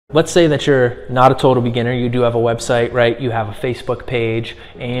Let's say that you're not a total beginner, you do have a website, right? You have a Facebook page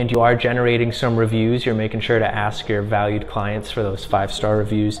and you are generating some reviews. You're making sure to ask your valued clients for those 5-star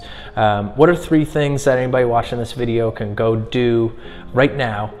reviews. What are 3 things that anybody watching this video can go do right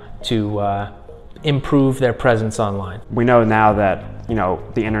now to improve their presence online? We know now that,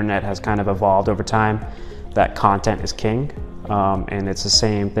 the internet has kind of evolved over time, that content is king. And it's the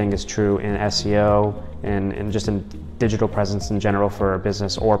same thing is true in SEO and just in digital presence in general for a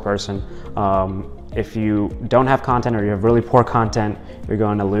business or person. If you don't have content or you have really poor content, you're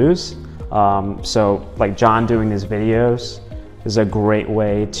going to lose. So like John doing his videos is a great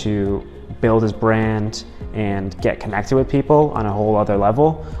way to build his brand and get connected with people on a whole other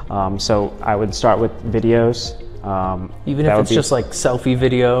level. So I would start with videos. Even if it's just like selfie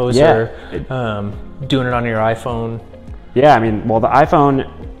videos, or doing it on your iPhone. Yeah, I mean, well, the iPhone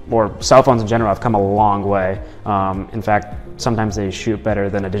or cell phones in general have come a long way. In fact, sometimes they shoot better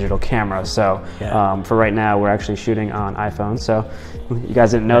than a digital camera. So for right now, we're actually shooting on iPhone. So you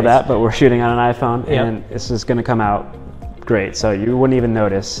guys didn't know that, but we're shooting on an iPhone, and this is going to come out great. So you wouldn't even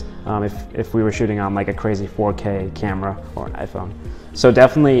notice if we were shooting on like a crazy 4K camera or an iPhone. So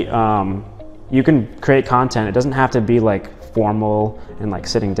definitely, you can create content. It doesn't have to be like formal and like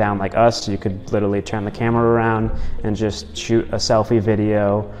sitting down like us. You could literally turn the camera around and just shoot a selfie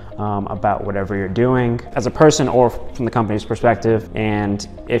video about whatever you're doing as a person or from the company's perspective. And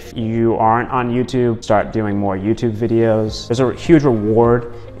if you aren't on YouTube, start doing more YouTube videos. There's a huge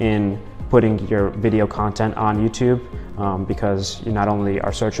reward in putting your video content on YouTube because you not only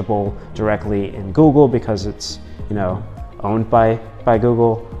are searchable directly in Google because it's owned by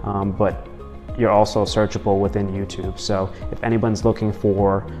Google, but you're also searchable within YouTube. So if anyone's looking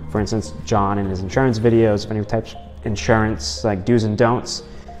for instance, John in his insurance videos, any types of insurance, like do's and don'ts,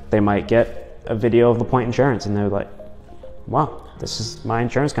 they might get a video of the Point Insurance and they're like, wow, this is my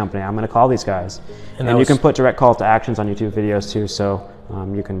insurance company. I'm gonna call these guys. And you can put direct call to actions on YouTube videos too. So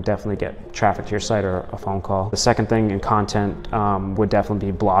you can definitely get traffic to your site or a phone call. The second thing in content would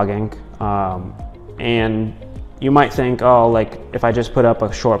definitely be blogging. And you might think, oh, like if I just put up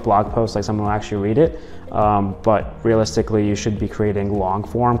a short blog post, like someone will actually read it. But realistically, you should be creating long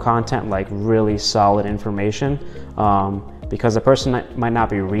form content, like really solid information, because the person might not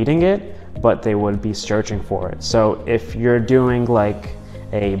be reading it, but they would be searching for it. So if you're doing like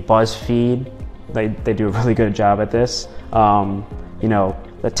a BuzzFeed, they do a really good job at this.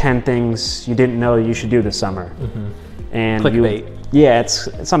 The 10 things you didn't know you should do this summer. And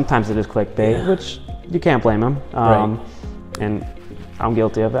clickbait. Sometimes it is clickbait, which you can't blame them. And I'm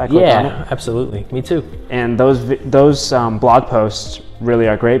guilty of it. I clicked on it. Absolutely. Me too. And those blog posts really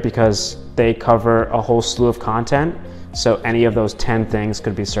are great because they cover a whole slew of content. So any of those 10 things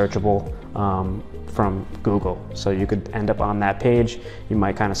could be searchable from Google. So you could end up on that page. You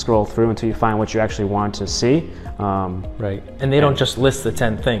might kind of scroll through until you find what you actually want to see. Right. And they don't just list the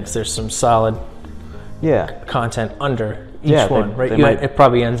 10 things. There's some solid content under each one, right? It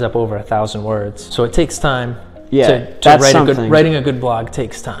probably ends up over 1,000 words. So it takes time. Writing a good blog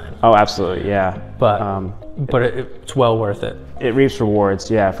takes time. Oh, absolutely, yeah. But it's well worth it. It reaps rewards,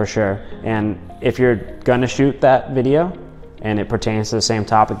 yeah, for sure. And if you're gonna shoot that video and it pertains to the same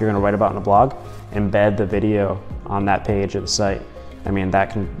topic you're gonna write about in the blog, embed the video on that page of the site. I mean, that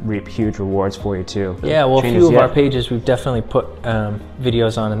can reap huge rewards for you too. Yeah, well, a few of our pages we've definitely put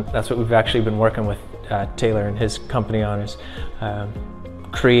videos on, and that's what we've actually been working with Taylor and his company on, is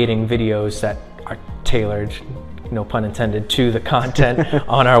creating videos that are tailored, no pun intended, to the content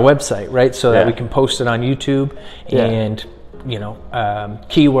on our website, right? So that we can post it on YouTube and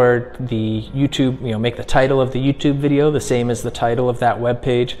keyword the YouTube, make the title of the YouTube video the same as the title of that web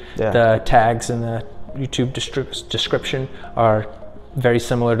page. The tags in the YouTube description are very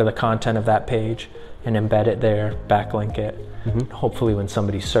similar to the content of that page, and embed it there, backlink it. Hopefully when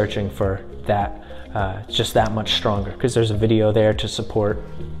somebody's searching for that, it's just that much stronger because there's a video there to support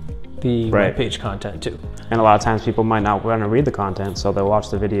the web page content too. And a lot of times people might not want to read the content, so they'll watch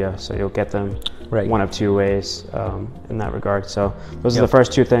the video. So you'll get them one of two ways in that regard. So those are the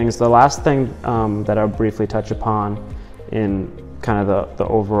first 2 things. The last thing that I'll briefly touch upon in kind of the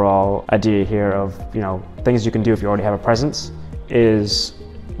overall idea here of things you can do if you already have a presence is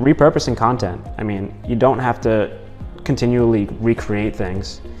repurposing content. I mean, you don't have to continually recreate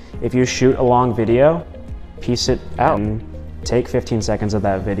things. If you shoot a long video, piece it out and take 15 seconds of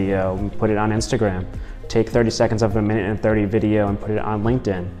that video and put it on Instagram. Take 30 seconds of a 1:30 video and put it on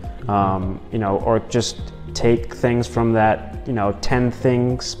LinkedIn. Or just take things from that 10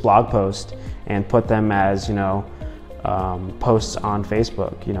 things blog post and put them as posts on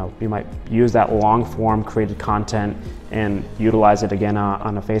Facebook. You know, you might use that long form created content and utilize it again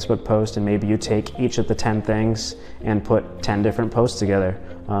on a Facebook post, and maybe you take each of the 10 things and put 10 different posts together.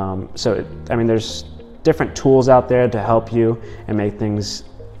 I mean, there's different tools out there to help you and make things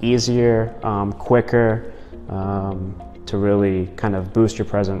easier, quicker, to really kind of boost your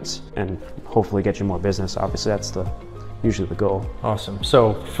presence and hopefully get you more business. Obviously, that's usually the goal. Awesome.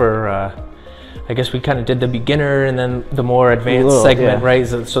 So for, I guess we kind of did the beginner and then the more advanced segment, right?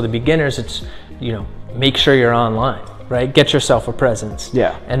 So the beginners, it's, you know, make sure you're online, right? Get yourself a presence.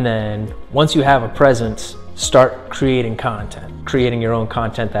 Yeah. And then once you have a presence, start creating content, creating your own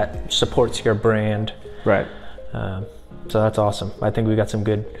content that supports your brand. Right. So that's awesome. I think we got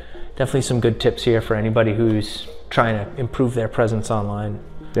definitely some good tips here for anybody who's trying to improve their presence online.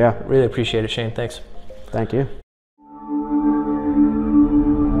 Yeah. Really appreciate it, Shane. Thanks. Thank you.